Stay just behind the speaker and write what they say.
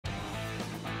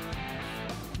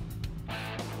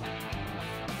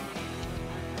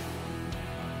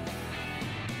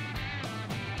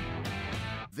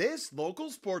This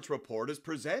local sports report is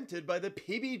presented by the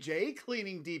PBJ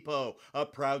Cleaning Depot, a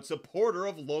proud supporter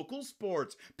of local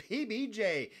sports.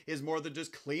 PBJ is more than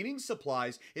just cleaning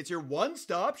supplies. It's your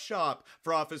one-stop shop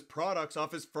for office products,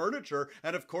 office furniture,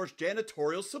 and of course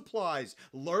janitorial supplies.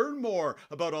 Learn more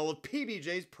about all of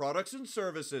PBJ's products and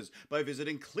services by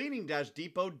visiting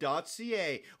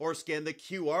cleaning-depot.ca or scan the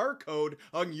QR code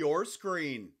on your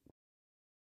screen.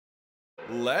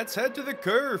 Let's head to the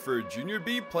Curve for Junior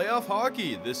B playoff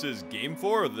hockey. This is Game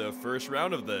 4 of the first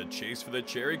round of the Chase for the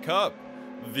Cherry Cup.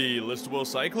 The Listowel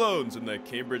Cyclones and the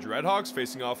Cambridge RedHawks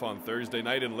facing off on Thursday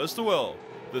night in Listowel.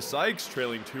 The Cykes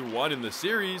trailing 2-1 in the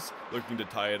series, looking to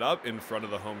tie it up in front of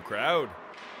the home crowd.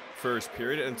 First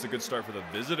period, and it's a good start for the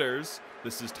visitors.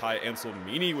 This is Ty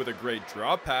Anselmini with a great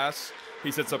drop pass.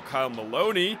 He sets up Kyle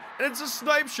Maloney, and it's a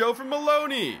snipe show from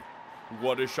Maloney.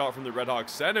 What a shot from the RedHawks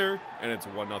center, and it's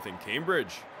 1-0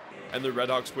 Cambridge. And the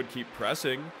RedHawks would keep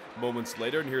pressing. Moments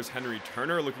later, and here's Henry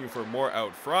Turner looking for more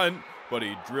out front, but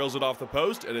he drills it off the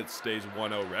post, and it stays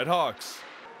 1-0 RedHawks.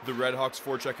 The RedHawks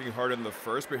forechecking hard in the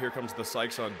first, but here comes the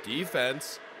Cykes on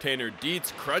defense. Tanner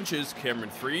Dietz crunches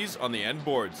Cameron Fries on the end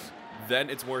boards. Then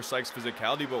it's more Cykes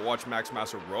physicality, but watch Max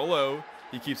Massarolo.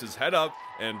 He keeps his head up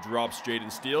and drops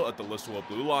Jaden Steele at the Listowel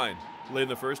blue line. Late in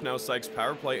the first, now Cykes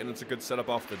power play, and it's a good setup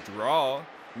off the draw.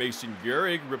 Mason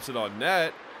Gehrig rips it on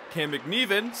net. Cam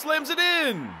McNeven slams it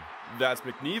in! That's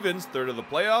McNeven's third of the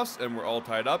playoffs, and we're all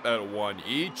tied up at 1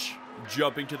 each.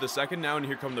 Jumping to the second now, and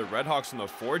here come the RedHawks on the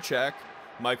forecheck.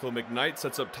 Michael McKnight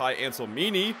sets up Ty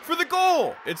Anselmini for the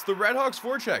goal! It's the RedHawks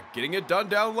forecheck, getting it done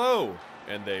down low,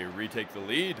 and they retake the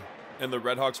lead. And the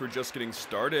RedHawks were just getting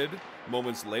started.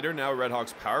 Moments later now,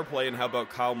 RedHawks power play, and how about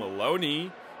Kyle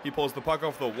Maloney? He pulls the puck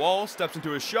off the wall, steps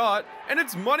into a shot, and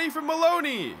it's money from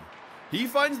Maloney! He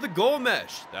finds the goal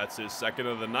mesh. That's his second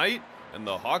of the night, and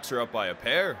the Hawks are up by a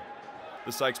pair.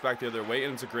 The Cykes back the other way,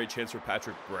 and it's a great chance for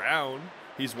Patrick Brown.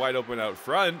 He's wide open out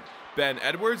front. Ben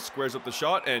Edwards squares up the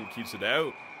shot and keeps it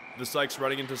out. The Cykes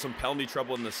running into some penalty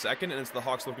trouble in the second, and it's the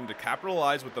Hawks looking to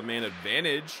capitalize with the man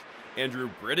advantage.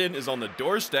 Andrew Britton is on the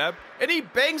doorstep, and he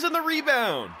bangs in the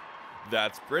rebound!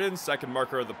 That's Britton's second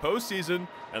marker of the postseason,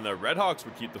 and the RedHawks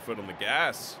would keep the foot on the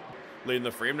gas. Late in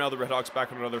the frame now, the RedHawks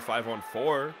back on another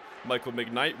 5-on-4. Michael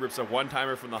McKnight rips a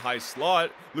one-timer from the high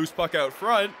slot, loose puck out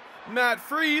front. Matt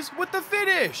Fries with the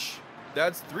finish!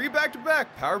 That's 3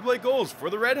 back-to-back power play goals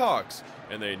for the RedHawks,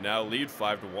 and they now lead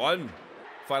 5-1.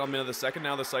 Final minute of the second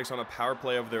now, the Cykes on a power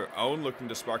play of their own, looking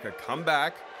to spark a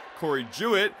comeback. Corey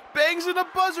Jewett bangs in a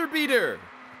buzzer beater!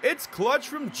 It's clutch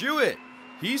from Jewett!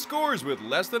 He scores with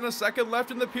less than a second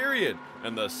left in the period,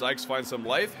 and the Cykes find some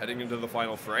life heading into the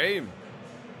final frame.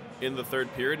 In the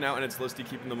third period now, and it's Listy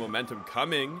keeping the momentum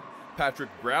coming. Patrick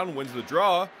Brown wins the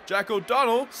draw. Jack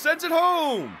O'Donnell sends it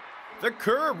home! The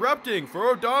Kerr erupting for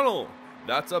O'Donnell.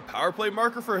 That's a power play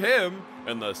marker for him,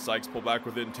 and the Cykes pull back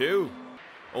within 2.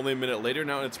 Only a minute later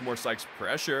now, and it's more Cykes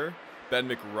pressure. Ben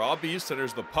McRobbie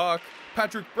centers the puck.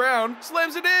 Patrick Brown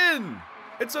slams it in!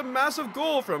 It's a massive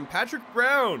goal from Patrick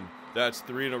Brown. That's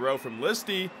 3 in a row from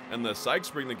Listy, and the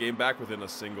Cykes bring the game back within a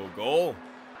single goal.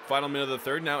 Final minute of the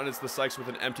third now, and it's the Cykes with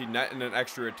an empty net and an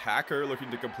extra attacker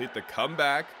looking to complete the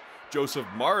comeback. Joseph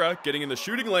Mara getting in the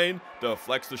shooting lane,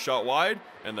 deflects the shot wide,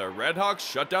 and the RedHawks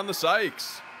shut down the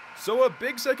Cykes. So a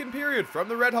big second period from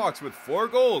the RedHawks with 4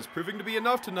 goals proving to be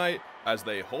enough tonight as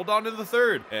they hold on to the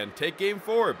third and take Game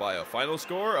 4 by a final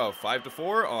score of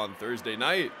 5-4 on Thursday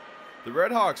night. The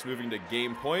RedHawks moving to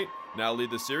game point now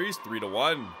lead the series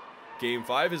 3-1. Game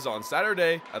 5 is on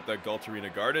Saturday at the Galt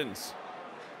Arena Gardens.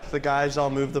 The guys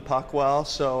all move the puck well,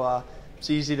 so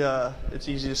it's easy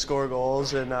to score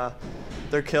goals, and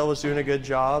their kill was doing a good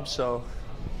job, so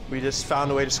we just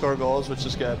found a way to score goals, which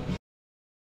is good.